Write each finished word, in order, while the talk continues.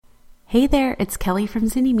Hey there, it's Kelly from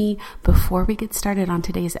Zynnyme. Before we get started on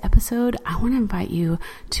today's episode, I want to invite you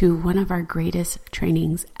to one of our greatest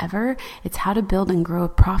trainings ever. It's how to build and grow a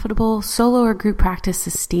profitable solo or group practice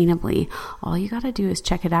sustainably. All you got to do is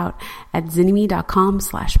check it out at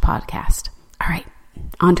zynnyme.com/podcast. All right,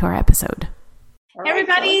 on to our episode. Hey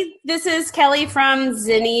everybody, this is Kelly from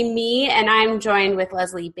Zynnyme, and I'm joined with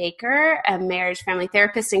Leslie Baker, a marriage family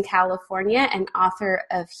therapist in California and author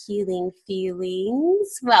of Healing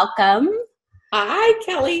Feelings. Welcome. Hi,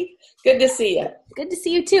 Kelly. Good to see you. Good to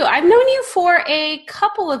see you too. I've known you for a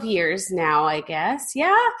couple of years now, I guess.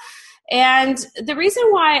 Yeah. And the reason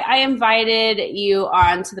why I invited you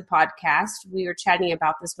onto the podcast, we were chatting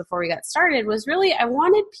about this before we got started, was really I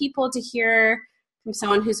wanted people to hear from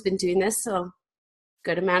someone who's been doing this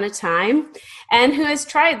good amount of time and who has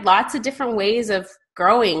tried lots of different ways of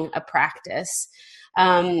growing a practice.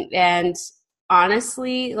 And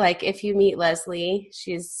honestly, like if you meet Leslie,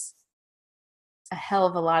 she's a hell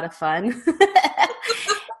of a lot of fun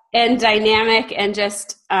and dynamic and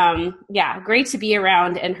just, great to be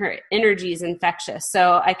around, and her energy is infectious.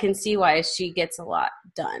 So I can see why she gets a lot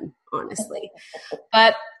done, honestly.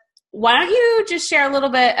 But why don't you just share a little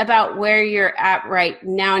bit about where you're at right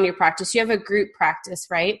now in your practice? You have a group practice,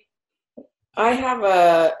 right? I have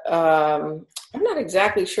I'm not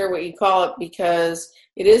exactly sure what you call it because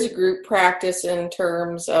it is a group practice in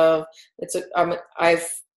terms of I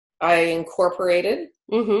incorporated,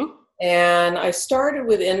 and I started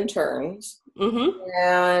with interns,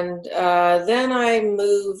 and then I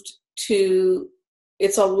moved to,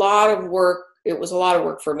 it's a lot of work. It was a lot of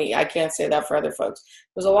work for me. I can't say that for other folks.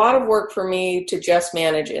 It was a lot of work for me to just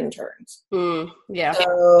manage interns.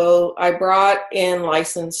 So I brought in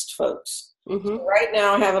licensed folks. So right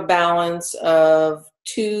now I have a balance of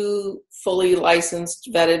 2 fully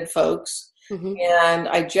licensed, vetted folks. And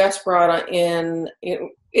I just brought in,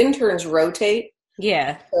 interns rotate.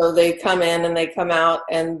 Yeah. So they come in and they come out.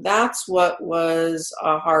 And that's what was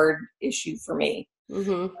a hard issue for me.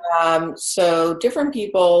 So different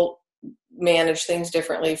people manage things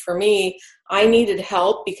differently. For me, I needed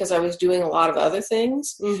help because I was doing a lot of other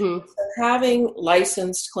things. So having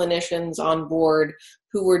licensed clinicians on board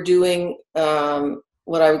who were doing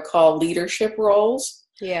what I would call leadership roles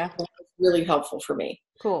was really helpful for me.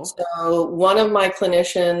 Cool. So one of my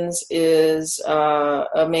clinicians is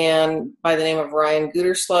a man by the name of Ryan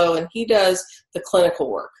Guterslow, and he does the clinical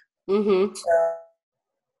work. So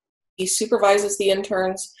he supervises the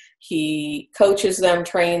interns. He coaches them,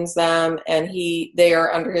 trains them, and they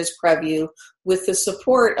are under his purview with the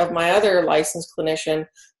support of my other licensed clinician,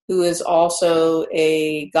 who is also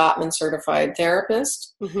a Gottman certified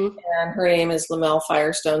therapist, and her name is Lamel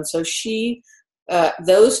Firestone. So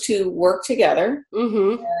those two work together,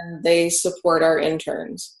 and they support our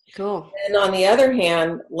interns. Cool. And on the other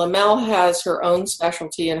hand, Lamel has her own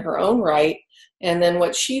specialty in her own right, and then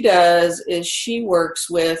what she does is she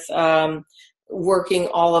works with working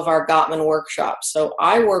all of our Gottman workshops. So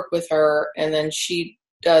I work with her, and then she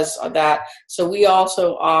does that. So we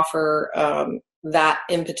also offer that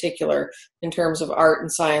in particular in terms of art and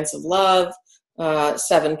science of love,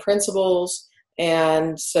 7 principles.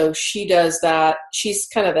 And so she does that. She's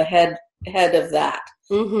kind of the head of that,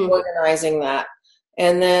 organizing that.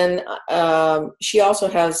 And then she also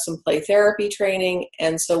has some play therapy training.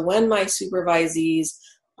 And so when my supervisees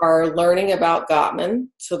are learning about Gottman,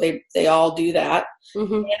 so they all do that,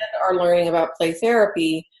 and are learning about play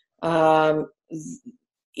therapy,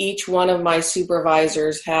 each one of my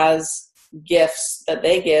supervisors has gifts that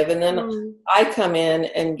they give, and then I come in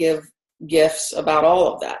and give gifts about all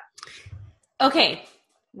of that. Okay.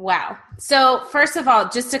 Wow. So first of all,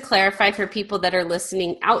 just to clarify for people that are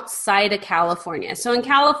listening outside of California. So in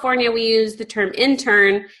California, we use the term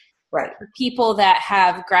intern, right, for people that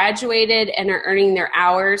have graduated and are earning their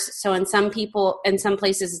hours. So in some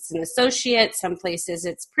places it's an associate, some places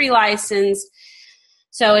it's pre-licensed.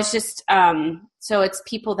 So it's just, so it's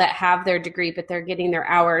people that have their degree, but they're getting their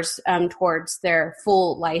hours towards their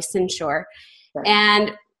full licensure. Right.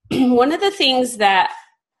 And one of the things that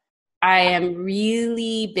I am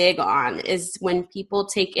really big on is when people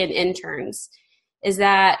take in interns is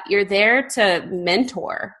that you're there to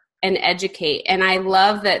mentor and educate. And I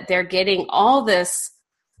love that they're getting all this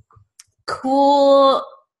cool,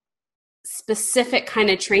 specific kind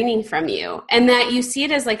of training from you, and that you see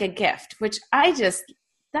it as like a gift, which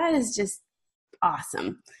that is just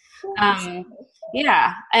awesome.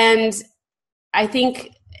 Yeah. And I think,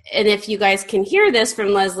 and if you guys can hear this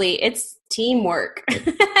from Leslie, it's teamwork.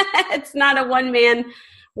 It's not a one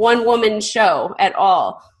woman show at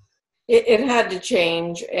all. It had to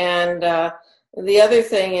change. And the other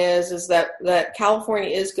thing is that California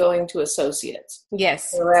is going to associates.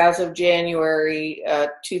 Yes. So as of January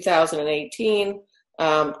 2018,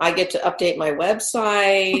 I get to update my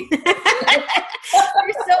website.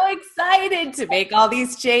 You're so excited to make all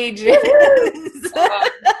these changes.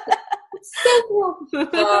 So cool.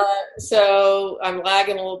 So I'm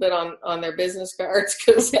lagging a little bit on their business cards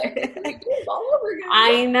because all over again.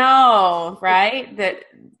 I know, right? That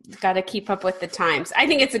got to keep up with the times. I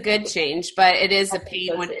think it's a good change, but it is a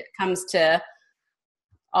pain when it comes to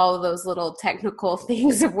all of those little technical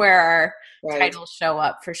things of where our titles show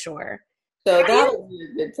up for sure. So that would be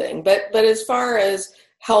a good thing. But as far as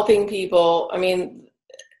helping people, I mean,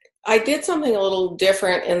 I did something a little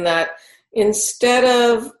different in that instead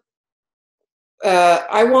of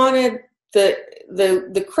I wanted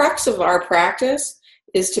the crux of our practice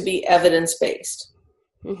is to be evidence-based.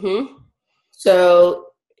 Mm-hmm. So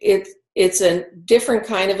it's a different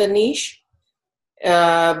kind of a niche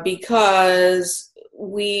because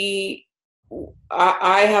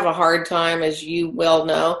I have a hard time, as you well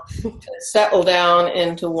know, to settle down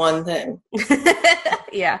into one thing.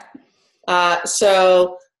 Yeah.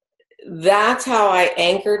 So that's how I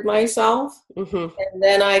anchored myself. Mm-hmm. And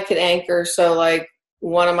then I could anchor. So like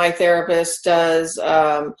one of my therapists does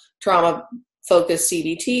trauma focused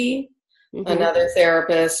CBT. Mm-hmm. Another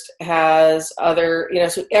therapist has other,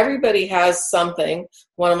 so everybody has something.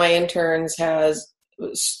 One of my interns has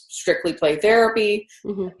strictly play therapy,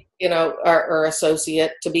 mm-hmm. Or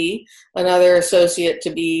associate to be. Another associate to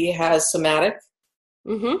be has somatic.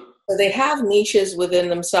 Mm-hmm. So they have niches within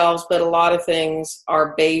themselves, but a lot of things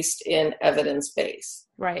are based in evidence-based.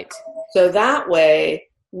 Right. So that way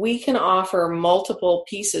we can offer multiple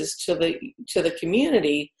pieces to the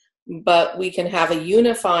community, but we can have a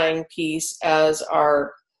unifying piece as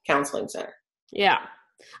our counseling center. Yeah.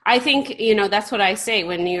 I think, that's what I say.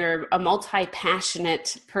 When you're a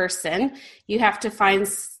multi-passionate person, you have to find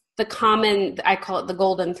the common, I call it the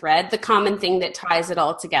golden thread, the common thing that ties it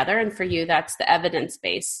all together. And for you, that's the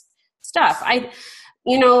evidence-based stuff.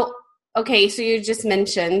 Okay, so you just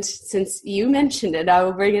mentioned, since you mentioned it, I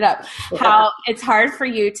will bring it up, how it's hard for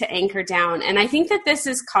you to anchor down. And I think that this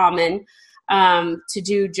is common to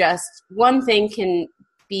do just one thing can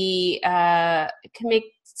make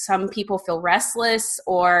some people feel restless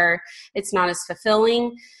or it's not as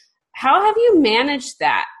fulfilling. How have you managed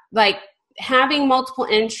that? Like having multiple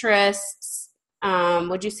interests,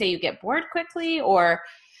 would you say you get bored quickly or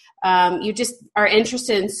you just are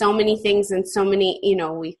interested in so many things and so many,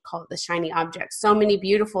 we call it the shiny objects, so many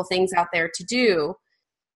beautiful things out there to do.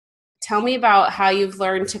 Tell me about how you've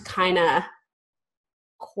learned to kind of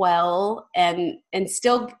quell and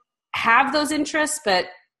still have those interests, but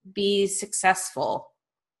be successful.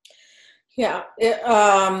 Yeah,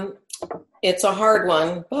 it's a hard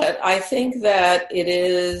one, but I think that it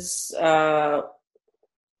is a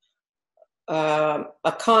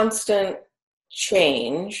constant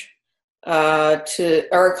change or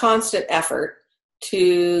a constant effort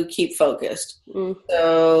to keep focused. Mm.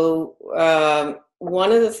 So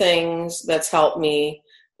one of the things that's helped me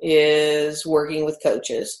is working with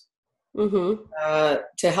coaches. Mm-hmm.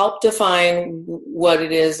 To help define what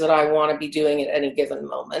it is that I want to be doing at any given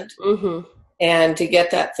moment, mm-hmm. and to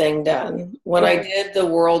get that thing done. When I did the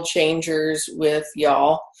World Changers with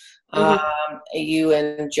y'all, mm-hmm. You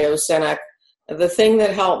and Joe Senek, the thing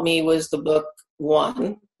that helped me was the book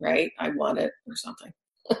One, right? I won it or something.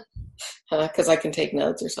 Because I can take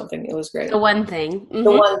notes or something. It was great. The One Thing. Mm-hmm.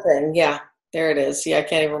 The One Thing, yeah. There it is. See, I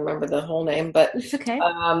can't even remember the whole name, but it's okay.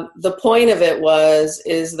 The point of it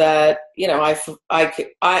is that,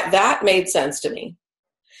 that made sense to me.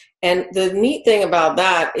 And the neat thing about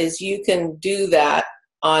that is you can do that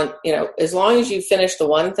on, as long as you finish the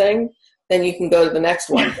one thing, then you can go to the next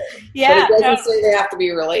one thing. Yeah. But it doesn't say they have to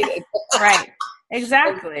be related. Right.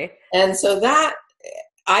 Exactly. And so that,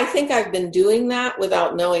 I think I've been doing that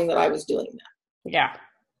without knowing that I was doing that. Yeah.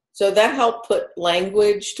 So that helped put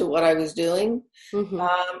language to what I was doing. Mm-hmm.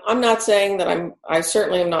 I'm not saying that I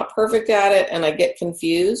certainly am not perfect at it, and I get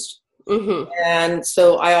confused. Mm-hmm. And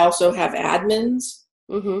so I also have admins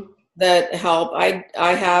mm-hmm. that help. I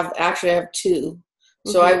have two.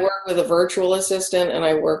 Mm-hmm. So I work with a virtual assistant and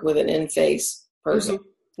I work with an in-face person.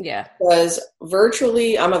 Mm-hmm. Yeah. Because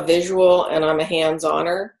virtually I'm a visual and I'm a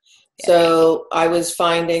hands-oner. Yeah. So I was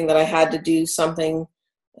finding that I had to do something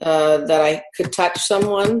that I could touch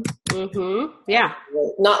someone. Mm-hmm. Yeah.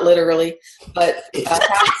 Not literally, but that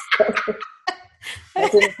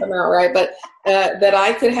didn't come out right. But that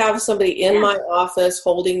I could have somebody in my office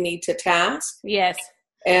holding me to task. Yes.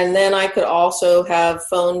 And then I could also have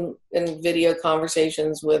phone and video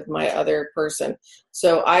conversations with my other person.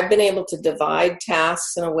 So I've been able to divide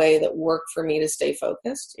tasks in a way that work for me to stay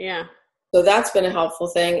focused. Yeah. So that's been a helpful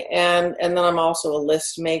thing. And then I'm also a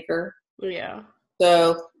list maker. Yeah.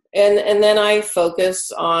 So, and then I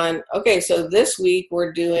focus on, okay, so this week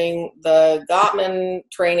we're doing the Gottman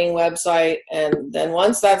training website. And then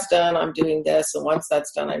once that's done, I'm doing this. And once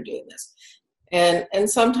that's done, I'm doing this. And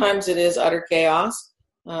sometimes it is utter chaos.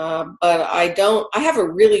 But I have a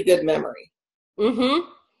really good memory. Mm-hmm.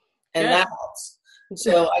 And that helps.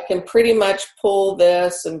 So I can pretty much pull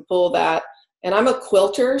this and pull that. And I'm a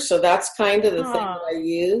quilter, so that's kind of the thing that I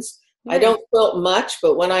use. Nice. I don't quilt much,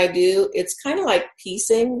 but when I do, it's kind of like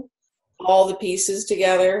piecing all the pieces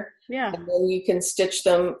together. Yeah. And then you can stitch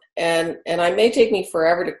them. And it may take me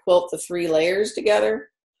forever to quilt the 3 layers together,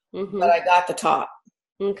 but I got the top.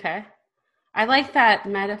 Okay. I like that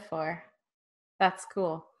metaphor. That's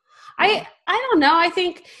cool. I don't know. I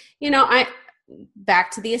think,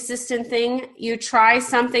 back to the assistant thing, you try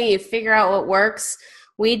something, you figure out what works.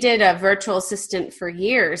 We did a virtual assistant for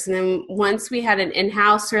years. And then once we had an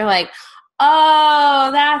in-house, we were like, oh,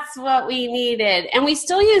 that's what we needed. And we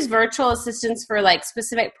still use virtual assistants for like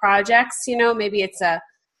specific projects. Maybe it's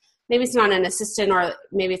not an assistant, or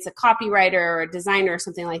maybe it's a copywriter or a designer or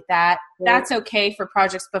something like that. Right. That's okay for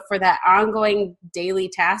projects, but for that ongoing daily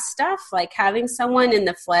task stuff, like having someone in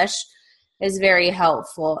the flesh is very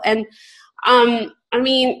helpful. And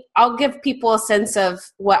I'll give people a sense of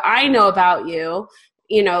what I know about you.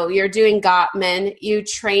 You're doing Gottman, you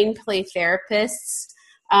train play therapists,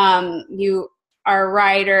 you are a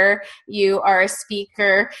writer, you are a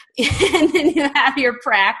speaker, and then you have your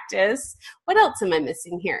practice. What else am I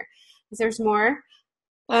missing here? Is there more?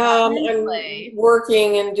 I'm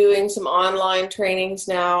working and doing some online trainings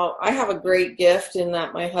now. I have a great gift in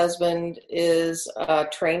that my husband is a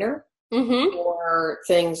trainer for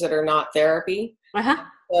things that are not therapy. Uh-huh.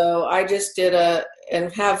 So I just did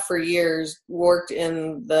and have for years worked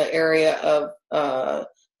in the area of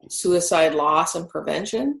suicide loss and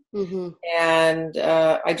prevention. And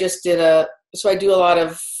I just did so I do a lot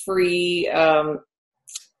of free,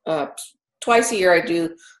 twice a year I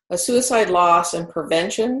do a suicide loss and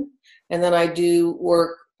prevention, and then I do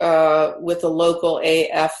work with the local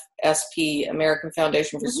AFSP, American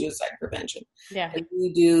Foundation for Suicide Prevention. Yeah, and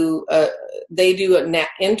they do it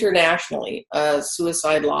internationally,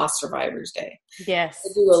 Suicide Loss Survivors Day. Yes, they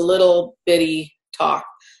do a little bitty talk,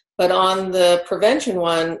 but on the prevention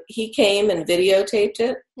one, he came and videotaped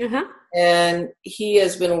it. And he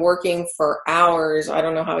has been working for hours. I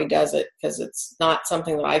don't know how he does it because it's not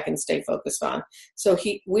something that I can stay focused on. So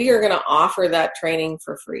we are going to offer that training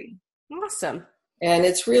for free. Awesome. And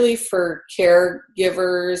it's really for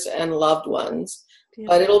caregivers and loved ones. Yeah.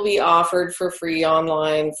 But it'll be offered for free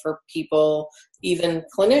online for people, even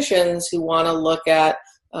clinicians who want to look at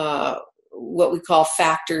what we call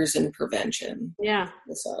factors in prevention. Yeah.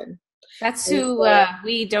 Aside. That's who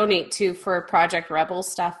we donate to for Project Rebel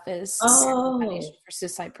stuff, is Foundation for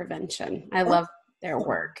Suicide Prevention. I love their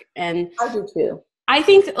work. And I do too. I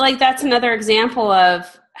think that's another example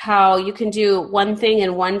of how you can do one thing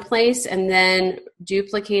in one place and then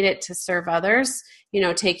duplicate it to serve others,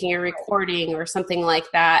 taking a recording or something like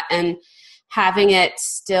that and having it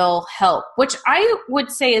still help, which I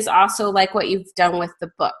would say is also like what you've done with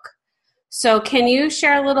the book. So can you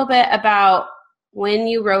share a little bit about when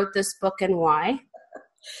you wrote this book and why?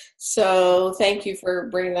 So thank you for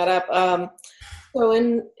bringing that up. So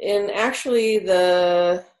in actually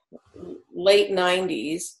the late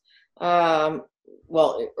 90s,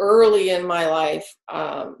 early in my life,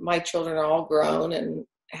 my children are all grown and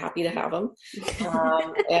happy to have them,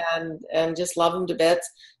 and just love them to bits.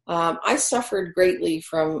 I suffered greatly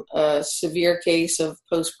from a severe case of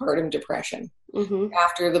postpartum depression.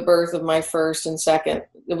 After the birth of my first and second.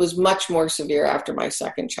 It was much more severe after my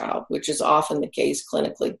second child, which is often the case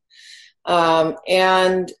clinically.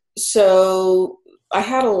 And so I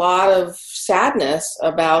had a lot of sadness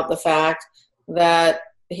about the fact that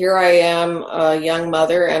here I am, a young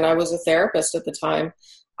mother, and I was a therapist at the time.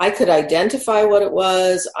 I could identify what it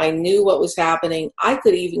was. I knew what was happening. I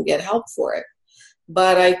could even get help for it.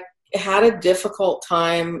 But I had a difficult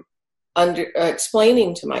time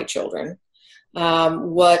explaining to my children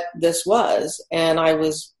what this was. And I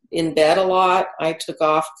was in bed a lot. I took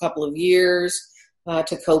off a couple of years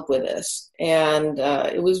to cope with this. And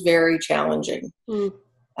it was very challenging.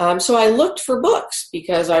 So I looked for books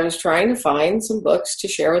because I was trying to find some books to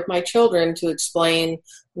share with my children to explain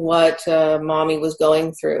what mommy was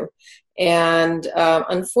going through. And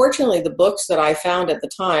unfortunately, the books that I found at the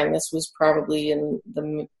time, this was probably in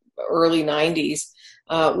the early 90s,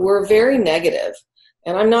 were very negative.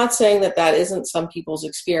 And I'm not saying that that isn't some people's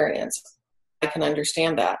experience. I can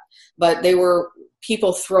understand that. But they were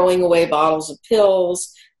people throwing away bottles of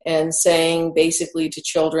pills and saying basically to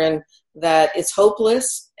children that it's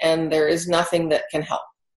hopeless and there is nothing that can help.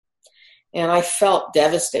 And I felt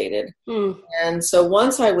devastated. And so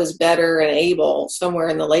once I was better and able, somewhere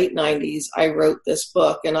in the late 90s, I wrote this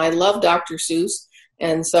book. And I love Dr. Seuss.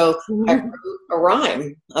 And so I wrote a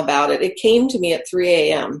rhyme about it. It came to me at 3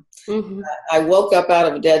 a.m. I woke up out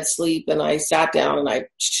of a dead sleep and I sat down and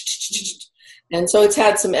and so it's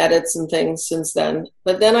had some edits and things since then.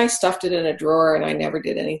 But then I stuffed it in a drawer and I never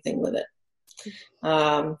did anything with it.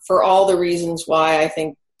 For all the reasons why I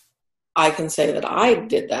think I can say that I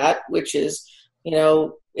did that, which is,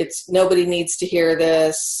 it's nobody needs to hear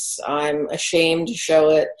this. I'm ashamed to show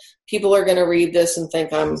it. People are going to read this and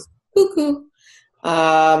think I'm cuckoo.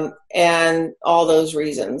 And all those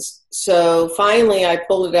reasons. So finally I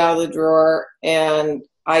pulled it out of the drawer and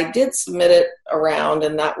I did submit it around,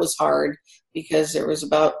 and that was hard because there was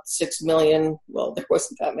about 6 million. Well, there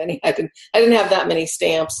wasn't that many. I didn't have that many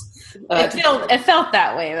stamps. It felt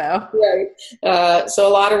that way though. Right. So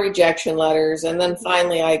a lot of rejection letters. And then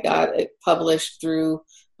finally I got it published through,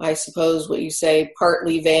 I suppose what you say,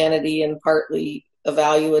 partly vanity and partly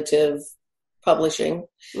evaluative publishing.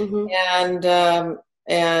 And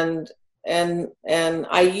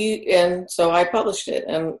so I published it,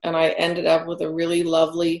 and I ended up with a really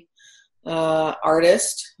lovely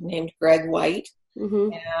artist named Greg White,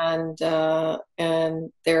 and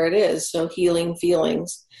there it is. So Healing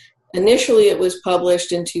Feelings. Initially, it was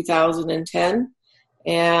published in 2010,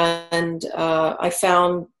 and I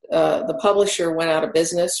found the publisher went out of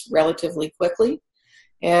business relatively quickly,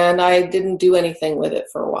 and I didn't do anything with it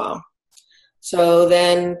for a while. So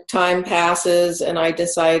then time passes and I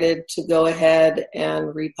decided to go ahead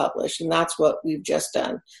and republish, and that's what we've just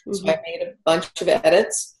done. So I made a bunch of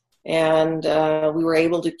edits, and we were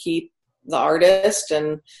able to keep the artist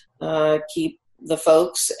and keep the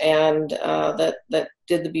folks and that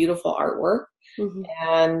did the beautiful artwork.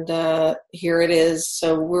 And here it is.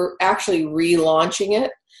 So we're actually relaunching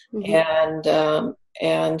it,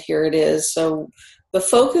 and here it is. So the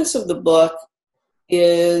focus of the book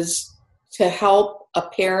is to help a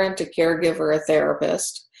parent, a caregiver, a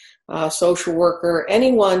therapist, a social worker,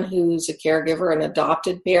 anyone who's a caregiver, an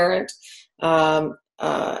adopted parent,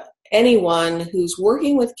 anyone who's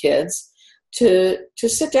working with kids, to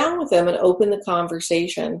sit down with them and open the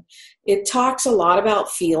conversation. It talks a lot about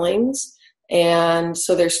feelings, and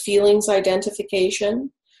so there's feelings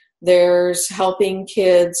identification. There's helping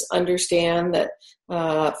kids understand that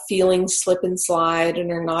feelings slip and slide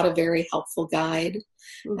and are not a very helpful guide.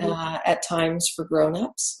 At times for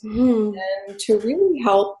grown-ups, and to really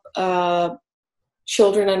help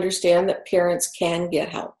children understand that parents can get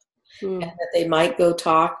help, and that they might go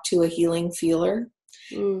talk to a feeling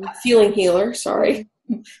healer, sorry,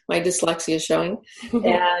 my dyslexia is showing,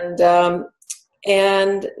 and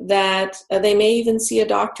that they may even see a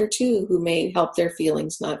doctor too who may help their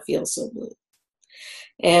feelings not feel so blue.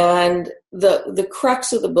 And the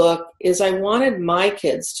crux of the book is I wanted my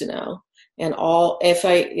kids to know, and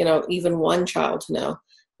even one child to know,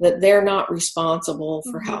 that they're not responsible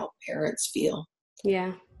for how parents feel.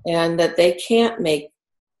 Yeah. And that they can't make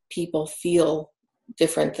people feel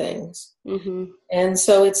different things. And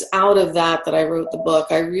so it's out of that I wrote the book.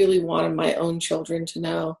 I really wanted my own children to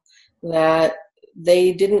know that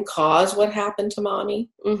they didn't cause what happened to mommy,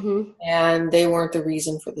 and they weren't the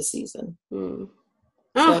reason for the season.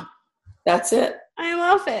 So that's it. I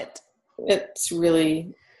love it. It's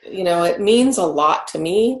really... it means a lot to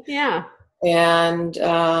me. Yeah. And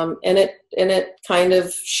it kind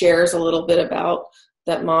of shares a little bit about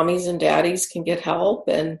that mommies and daddies can get help.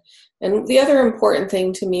 And the other important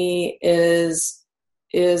thing to me is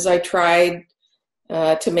I tried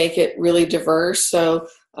to make it really diverse. So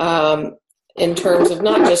in terms of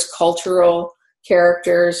not just cultural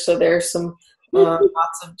characters, so there's some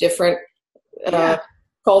lots of different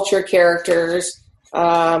culture characters.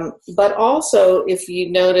 But also, if you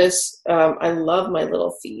notice, I love my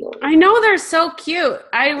little feelings. I know, they're so cute.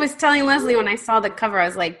 I was telling Leslie when I saw the cover, I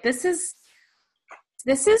was like, this is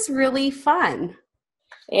really fun.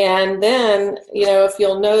 And then, if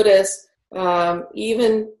you'll notice,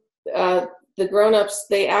 even the grown-ups,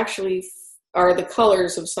 they actually are the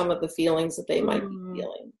colors of some of the feelings that they might be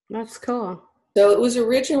feeling. That's cool. So it was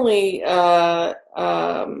originally, and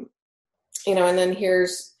then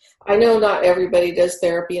I know not everybody does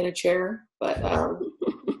therapy in a chair, but,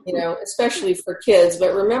 especially for kids.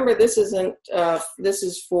 But remember, this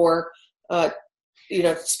is for,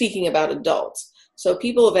 speaking about adults. So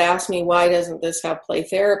people have asked me, why doesn't this have play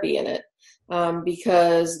therapy in it?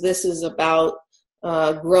 Because this is about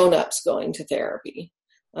grown-ups going to therapy,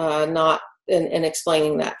 not and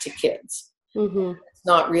explaining that to kids. Mm-hmm. It's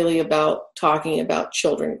not really about talking about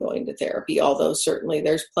children going to therapy, although certainly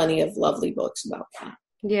there's plenty of lovely books about that.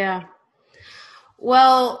 Yeah.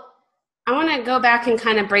 Well, I want to go back and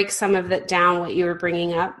kind of break some of that down, what you were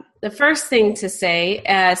bringing up. The first thing to say,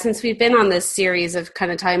 since we've been on this series of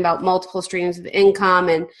kind of talking about multiple streams of income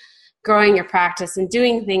and growing your practice and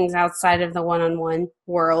doing things outside of the one-on-one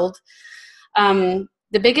world, the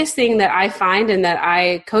biggest thing that I find and that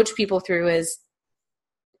I coach people through is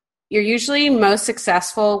you're usually most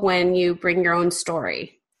successful when you bring your own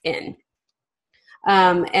story in.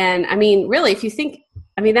 And I mean, really, if you think,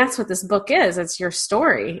 I mean, that's what this book is. It's your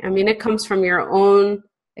story. I mean, it comes from your own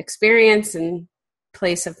experience and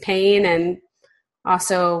place of pain and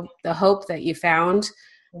also the hope that you found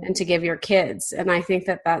and to give your kids. And I think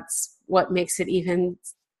that that's what makes it even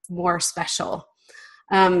more special.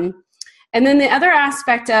 And then the other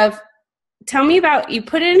aspect of, tell me about, you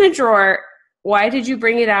put it in a drawer. Why did you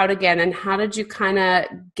bring it out again? And how did you kind of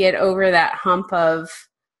get over that hump of,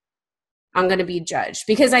 I'm going to be judged?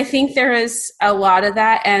 Because I think there is a lot of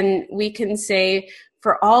that. And we can say,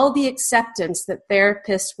 for all the acceptance that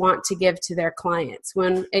therapists want to give to their clients,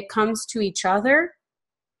 when it comes to each other,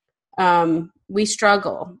 we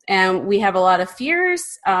struggle. And we have a lot of fears,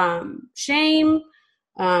 shame,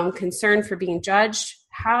 concern for being judged.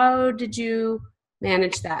 How did you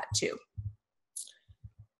manage that too?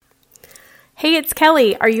 Hey, it's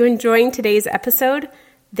Kelly. Are you enjoying today's episode?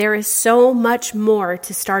 There is so much more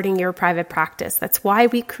to starting your private practice. That's why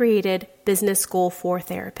we created Business School for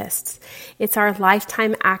Therapists. It's our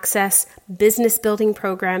lifetime access business building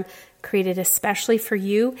program created especially for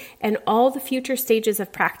you and all the future stages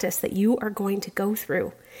of practice that you are going to go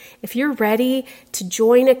through. If you're ready to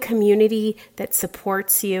join a community that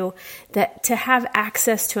supports you, that to have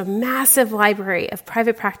access to a massive library of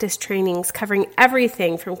private practice trainings covering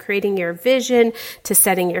everything from creating your vision to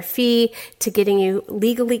setting your fee to getting you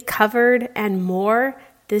legally covered and more,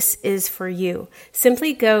 this is for you.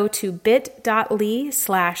 Simply go to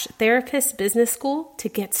bit.ly/therapist business school to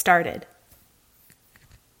get started.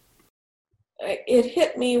 It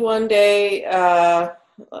hit me one day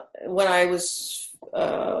when I was,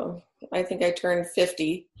 I think I turned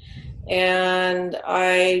 50, and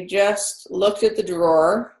I just looked at the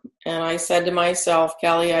drawer and I said to myself,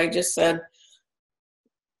 Kelly, I just said,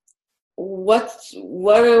 what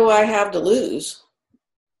do I have to lose?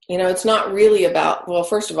 You know, it's not really about, well,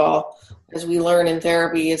 first of all, as we learn in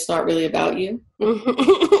therapy, it's not really about you.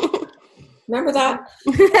 Remember that?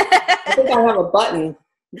 I think I have a button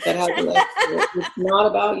that has it's not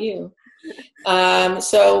about you.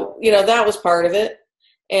 So, you know, that was part of it.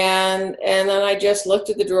 And then I just looked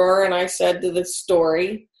at the drawer and I said to the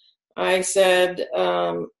story, I said,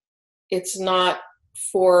 it's not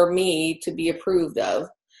for me to be approved of.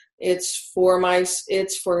 It's for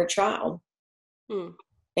a child.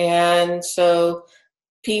 And so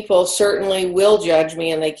people certainly will judge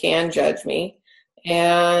me, and they can judge me.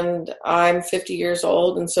 And I'm 50 years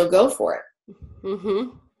old, and so go for it.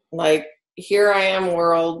 Mm-hmm. Like, here I am,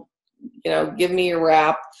 world, you know, give me your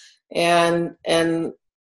rap, and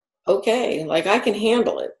okay, like, I can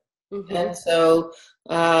handle it. Mm-hmm. And so,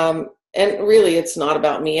 and really it's not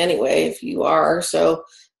about me anyway, if you are. So,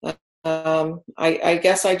 I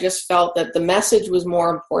guess I just felt that the message was more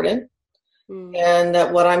important, and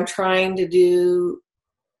that what I'm trying to do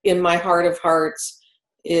in my heart of hearts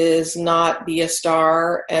is not be a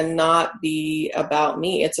star and not be about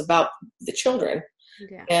me. It's about the children.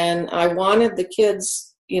 Yeah. And I wanted the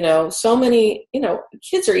kids, you know, so many, you know,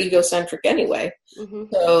 kids are egocentric anyway. Mm-hmm.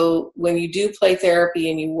 So when you do play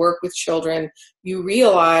therapy and you work with children, you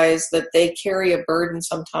realize that they carry a burden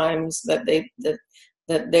sometimes that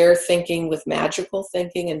they're thinking with magical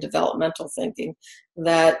thinking and developmental thinking,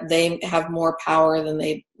 that they have more power than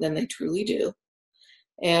they truly do.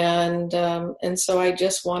 And so I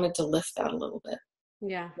just wanted to lift that a little bit.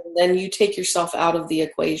 Yeah. And then you take yourself out of the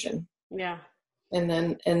equation. Yeah. And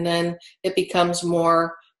then it becomes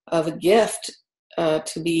more of a gift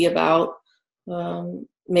to be about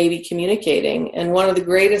maybe communicating. And one of the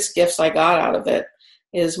greatest gifts I got out of it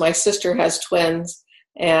is my sister has twins,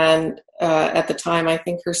 and at the time I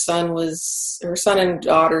think her son and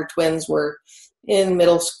daughter twins were in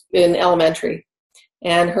elementary.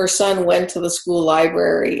 And her son went to the school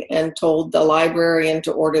library and told the librarian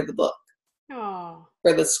to order the book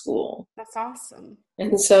for the school. That's awesome.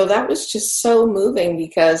 And so that was just so moving,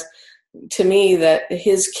 because to me that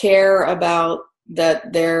his care about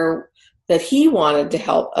that he wanted to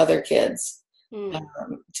help other kids,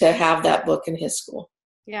 to have that book in his school.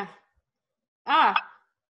 Yeah.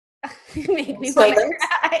 You make me So want to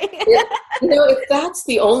cry. if that's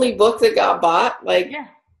the only book that got bought, like, Yeah.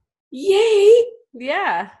 yay.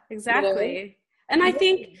 Yeah, exactly. And I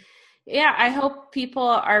think, I hope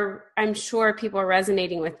I'm sure people are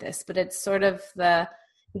resonating with this, but it's sort of the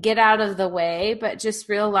get out of the way, but just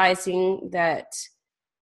realizing that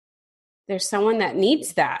there's someone that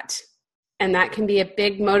needs that. And that can be a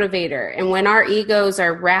big motivator. And when our egos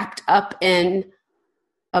are wrapped up in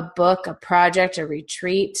a book, a project, a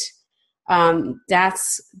retreat, that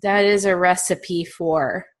is a recipe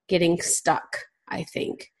for getting stuck, I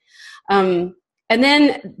think. And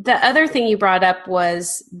then the other thing you brought up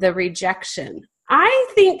was the rejection. I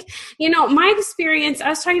think, my experience, I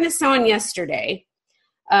was talking to someone yesterday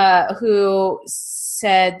who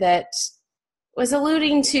said that, was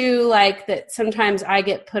alluding to like that sometimes I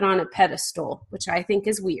get put on a pedestal, which I think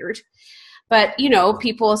is weird. But,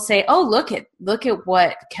 people say, oh, look at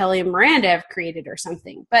what Kelly and Miranda have created or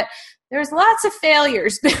something. But there's lots of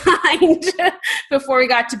failures behind before we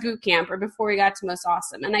got to boot camp or before we got to Most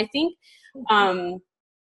Awesome. And I think, and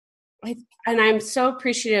I'm so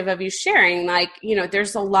appreciative of you sharing, like,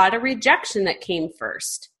 there's a lot of rejection that came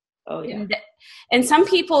first. Oh, yeah. And some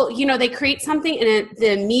people, they create something and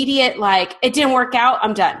the immediate, like, it didn't work out,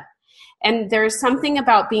 I'm done. And there's something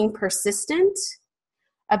about being persistent,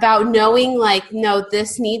 about knowing, like, no,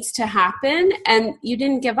 this needs to happen, and you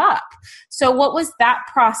didn't give up. So what was that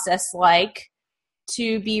process like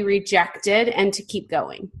to be rejected and to keep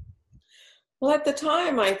going? Well, at the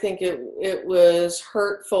time, I think it was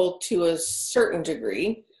hurtful to a certain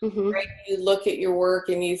degree. Mm-hmm. Right? You look at your work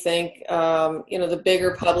and you think, the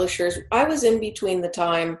bigger publishers. I was in between the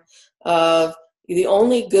time of the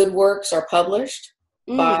only good works are published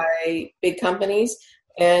by big companies,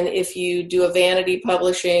 and if you do a vanity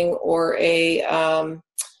publishing or an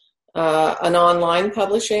online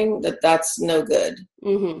publishing, that's no good.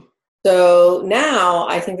 Mm-hmm. So now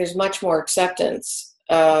I think there's much more acceptance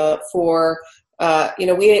for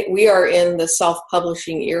we are in the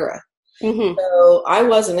self-publishing era. Mm-hmm. So I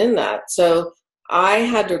wasn't in that. So I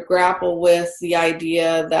had to grapple with the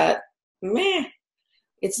idea that,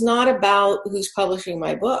 it's not about who's publishing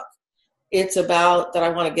my book. It's about that I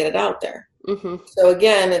want to get it out there. Mm-hmm. So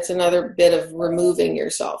again, it's another bit of removing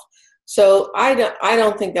yourself. So I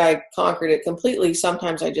don't think I conquered it completely.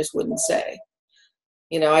 Sometimes I just wouldn't say,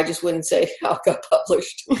 I just wouldn't say how it got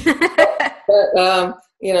published. But,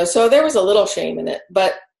 so there was a little shame in it,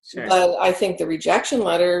 but Sure. But I think the rejection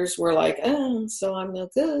letters were like, oh, so I'm no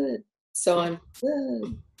good. So I'm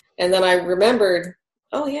good. And then I remembered,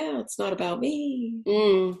 oh, yeah, it's not about me.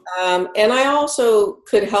 Mm. And I also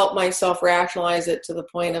could help myself rationalize it to the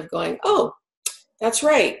point of going, oh, that's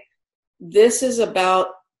right. This is about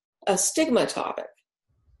a stigma topic.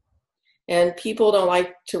 And people don't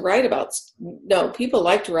like to write about, people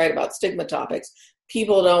like to write about stigma topics.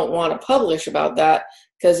 People don't want to publish about that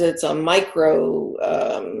because it's a micro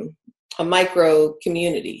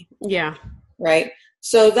community. Yeah. Right.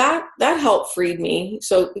 So that helped freed me.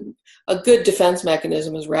 So a good defense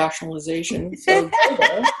mechanism is rationalization. So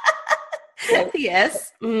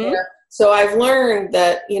yes. Mm-hmm. Yeah. So I've learned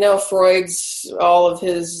that, Freud's, all of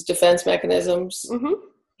his defense mechanisms, Mm-hmm.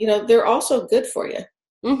 They're also good for you.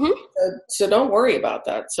 Mm-hmm. So don't worry about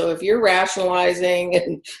that. So if you're rationalizing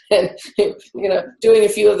and doing a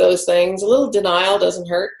few of those things, a little denial doesn't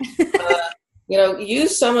hurt.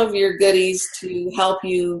 Use some of your goodies to help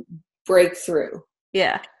you break through.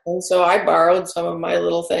 Yeah. And so I borrowed some of my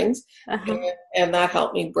little things, Uh-huh. and that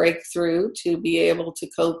helped me break through to be able to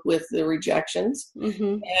cope with the rejections.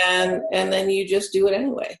 Mm-hmm. And then you just do it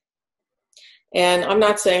anyway. And I'm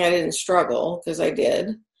not saying I didn't struggle, because I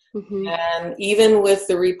did. Mm-hmm. And even with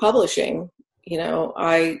the republishing,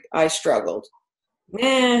 I struggled.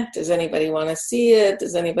 Does anybody want to see it?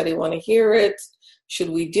 Does anybody want to hear it? Should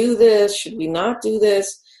we do this? Should we not do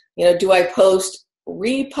this? Do I post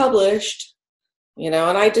republished? And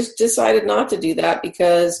I just decided not to do that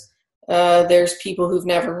because there's people who've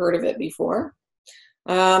never heard of it before.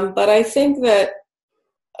 But I think that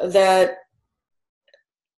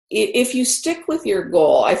if you stick with your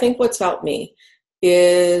goal, I think what's helped me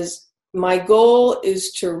is my goal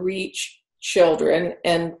is to reach children,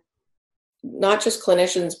 and not just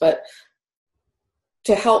clinicians, but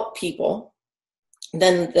to help people.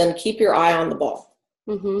 Then keep your eye on the ball.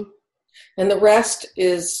 Mm-hmm. And the rest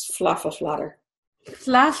is flutter.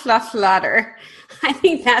 Flutter. I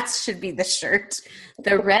think that should be the shirt.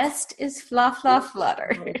 The rest is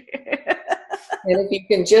flutter. And if you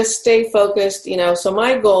can just stay focused, so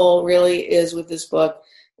my goal really is with this book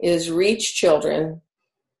is reach children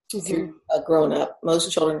through a grown up.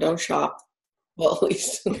 Most children don't shop. Well, at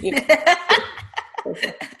least,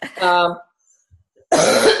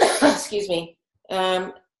 excuse me.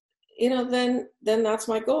 Then that's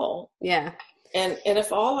my goal. Yeah. And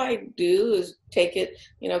if all I do is take it,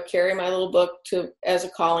 carry my little book as a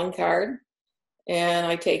calling card, and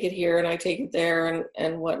I take it here and I take it there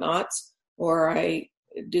and whatnots, or I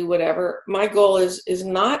do whatever. My goal is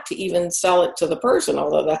not to even sell it to the person,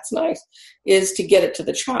 although that's nice, is to get it to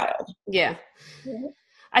the child. Yeah.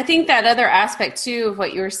 I think that other aspect too of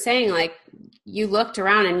what you were saying, like you looked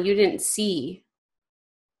around and you didn't see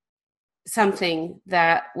something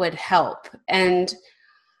that would help. And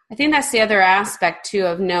I think that's the other aspect too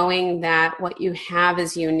of knowing that what you have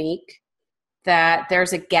is unique, that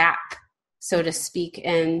there's a gap, so to speak,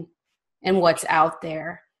 in what's out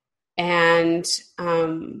there. And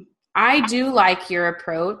I do like your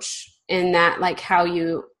approach in that, like how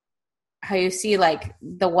you see like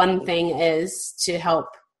the one thing is to help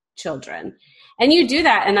children. And you do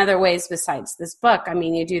that in other ways besides this book. I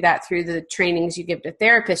mean, you do that through the trainings you give to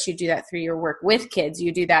therapists. You do that through your work with kids.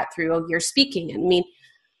 You do that through your speaking. I mean,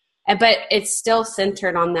 but it's still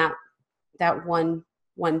centered on that one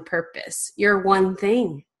purpose. Your one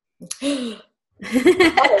thing. One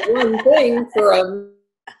thing for a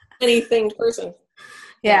many-thinged person.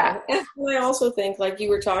 Yeah. And I also think, like you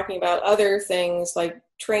were talking about, other things like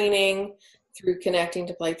training through Connecting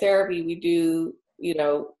to Play Therapy. We do,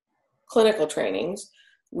 clinical trainings.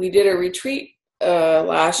 We did a retreat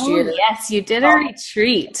last year. Yes, you did a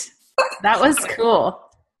retreat. That was cool.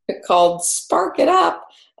 Called Spark It Up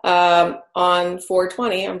on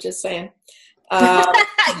 4/20. I'm just saying.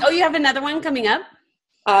 Oh, you have another one coming up?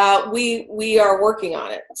 We are working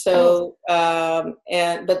on it. So, but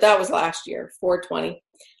that was last year, 4/20.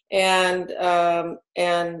 And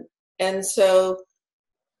so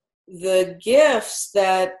the gifts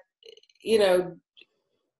that,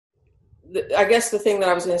 I guess the thing that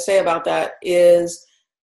I was going to say about that is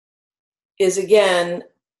again,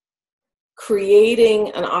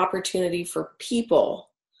 creating an opportunity for people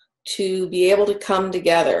to be able to come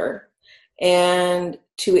together and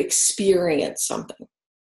to experience something.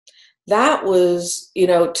 That was,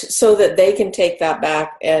 so that they can take that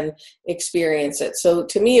back and experience it. So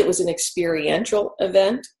to me, it was an experiential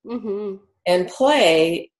event. Mm-hmm. And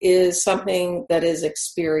play is something that is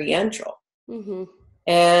experiential. Mm-hmm.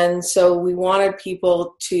 And so we wanted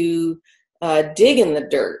people to dig in the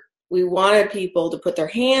dirt. We wanted people to put their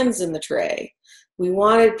hands in the tray. We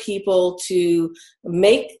wanted people to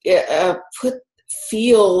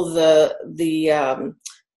feel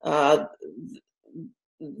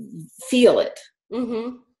feel it.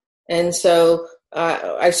 Mm-hmm. And so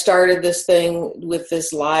I started this thing with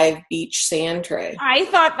this live beach sand tray. I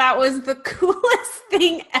thought that was the coolest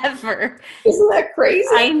thing ever. Isn't that crazy?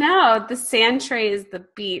 I know. The sand tray is the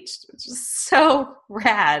beach, which is so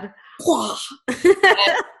rad.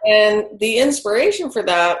 and the inspiration for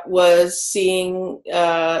that was seeing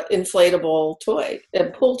inflatable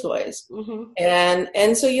pool toys. Mm-hmm.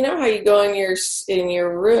 And so you know how you go in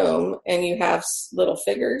your room and you have little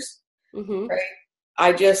figures, mm-hmm. right?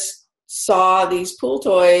 I just saw these pool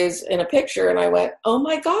toys in a picture and I went, oh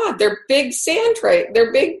my God, they're big sand tray.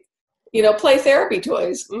 They're big, play therapy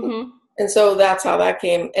toys. Mm-hmm. And so that's how that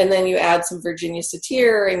came. And then you add some Virginia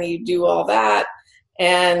Satir and you do all that.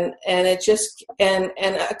 And it just, and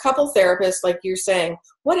a couple therapists, like you're saying,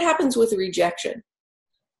 what happens with rejection?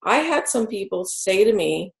 I had some people say to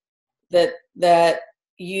me that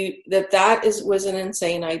was an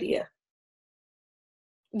insane idea.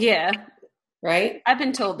 Yeah. Right? I've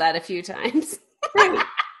been told that a few times. Right.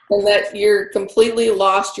 And that you're completely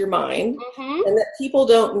lost your mind, mm-hmm. and that people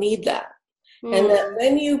don't need that. Mm-hmm. And that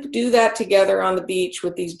when you do that together on the beach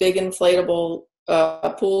with these big inflatable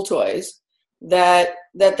pool toys, that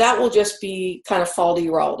will just be kind of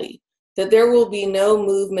faldy-raldy, that there will be no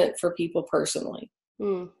movement for people personally.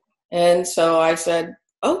 Mm. And so I said,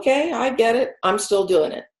 okay, I get it. I'm still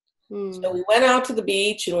doing it. Mm. So we went out to the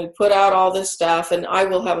beach and we put out all this stuff, and I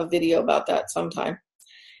will have a video about that sometime,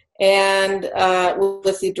 and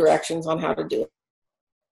with the directions on how to do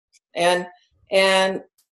it. And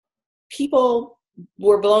people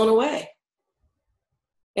were blown away.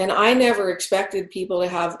 And I never expected people to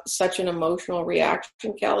have such an emotional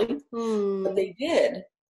reaction, Kelly, but they did.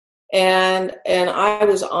 And I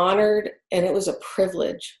was honored, and it was a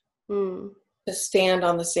privilege to stand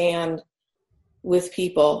on the sand with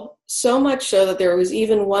people. So much so that there was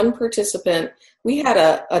even one participant. We had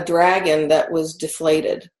a dragon that was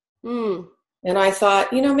deflated. And I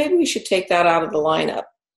thought, maybe we should take that out of the lineup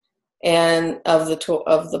and of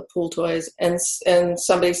the pool toys. And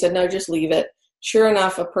somebody said, no, just leave it. sure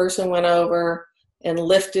enough, a person went over and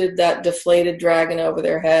lifted that deflated dragon over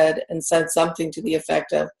their head and said something to the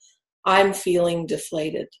effect of, "I'm feeling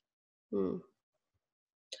deflated."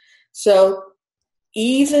 So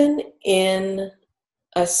even in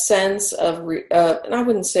a sense of, and I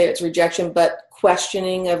wouldn't say it's rejection, but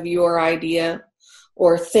questioning of your idea,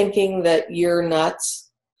 or thinking that you're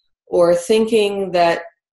nuts, or thinking that,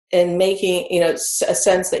 and making, a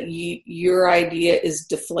sense that your idea is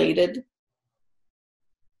deflated,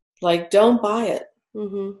 like, don't buy it.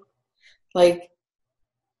 Mm-hmm. Like,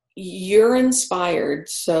 you're inspired,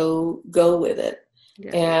 so go with it.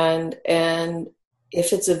 Yeah. And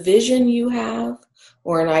if it's a vision you have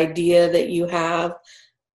or an idea that you have,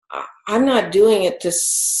 I'm not doing it to,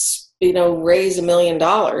 raise $1 million.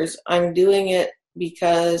 I'm doing it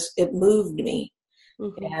because it moved me.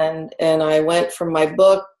 Mm-hmm. And I went from my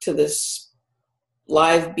book to this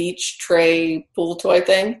live beach tray pool toy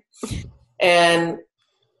thing. And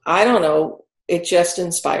I don't know, it just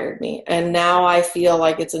inspired me. And now I feel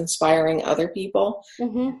like it's inspiring other people.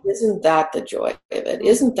 Mm-hmm. Isn't that the joy of it? Mm-hmm.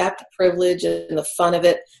 Isn't that the privilege and the fun of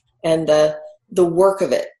it and the work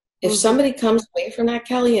of it? If somebody comes away from that,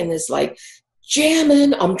 Kelly, and is like,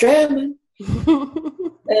 I'm jamming.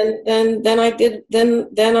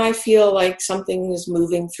 then I feel like something is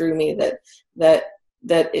moving through me that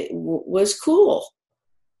it was cool.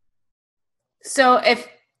 So if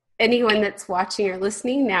anyone that's watching or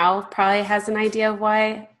listening now probably has an idea of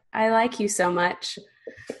why I like you so much,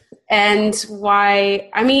 and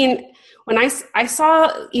why, I mean, when I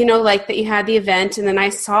saw, like that you had the event, and then I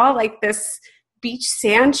saw like this beach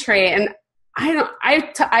sand tray, and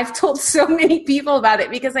I've told so many people about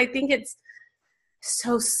it because I think it's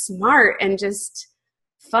so smart and just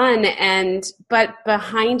fun, but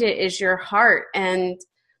behind it is your heart. And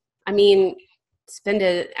I mean, spend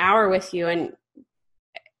an hour with you, and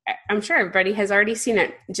I'm sure everybody has already seen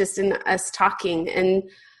it just in us talking. And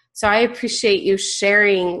so I appreciate you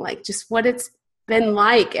sharing like just what it's been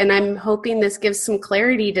like. And I'm hoping this gives some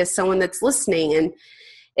clarity to someone that's listening. And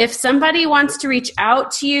if somebody wants to reach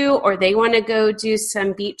out to you, or they want to go do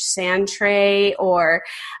some beach sand tray or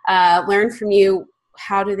learn from you,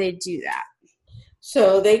 how do they do that?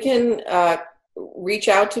 So they can reach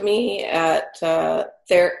out to me at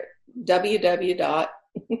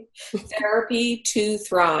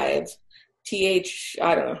www.therapy2thrive.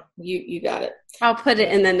 I don't know. You got it. I'll put it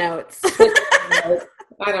in the notes.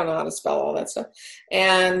 I don't know how to spell all that stuff.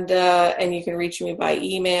 And you can reach me by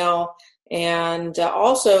email. And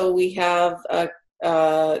also we have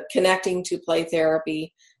Connecting to Play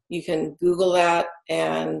Therapy. You can Google that,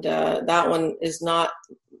 and that one is not,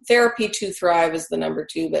 Therapy to Thrive is the number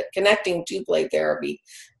 2, but Connecting to Play Therapy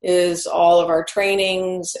is all of our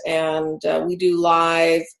trainings, and we do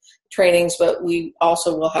live trainings, but we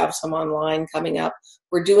also will have some online coming up.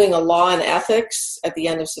 We're doing a law and ethics at the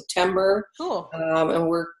end of September. Cool. And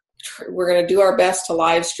we're going to do our best to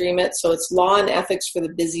live stream it. So it's law and ethics for the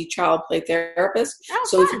busy child play therapist. Oh,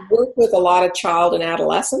 so if you work with a lot of child and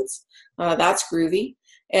adolescents, that's groovy.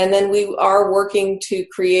 And then we are working to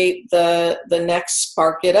create the next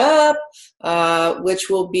Spark It Up, which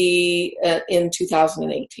will be in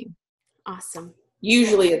 2018. Awesome.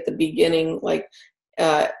 Usually at the beginning, like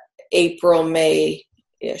April,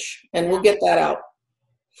 May-ish. And we'll get that out.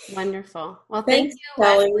 Wonderful. Well, thank you,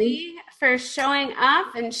 Leslie, for showing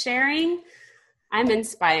up and sharing. I'm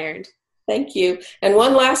inspired. Thank you. And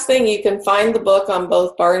one last thing, you can find the book on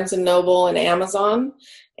both Barnes & Noble and Amazon.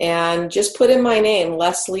 And just put in my name,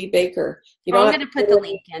 Leslie Baker. I'm going to put the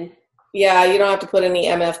link in. Yeah, you don't have to put any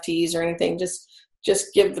MFTs or anything. Just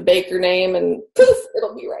give the Baker name and poof,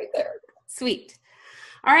 it'll be right there. Sweet.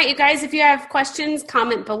 All right, you guys, if you have questions,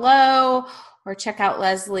 comment below or check out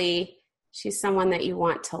Leslie. She's someone that you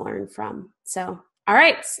want to learn from. So, all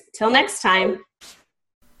right, till next time.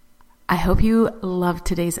 I hope you loved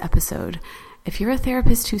today's episode. If you're a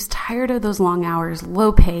therapist who's tired of those long hours,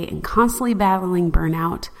 low pay, and constantly battling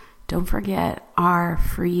burnout, don't forget our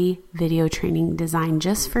free video training designed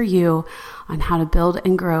just for you on how to build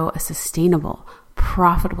and grow a sustainable,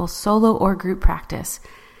 profitable solo or group practice.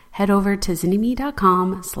 Head over to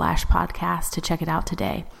zynnyme.com/podcast to check it out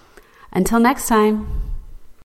today. Until next time.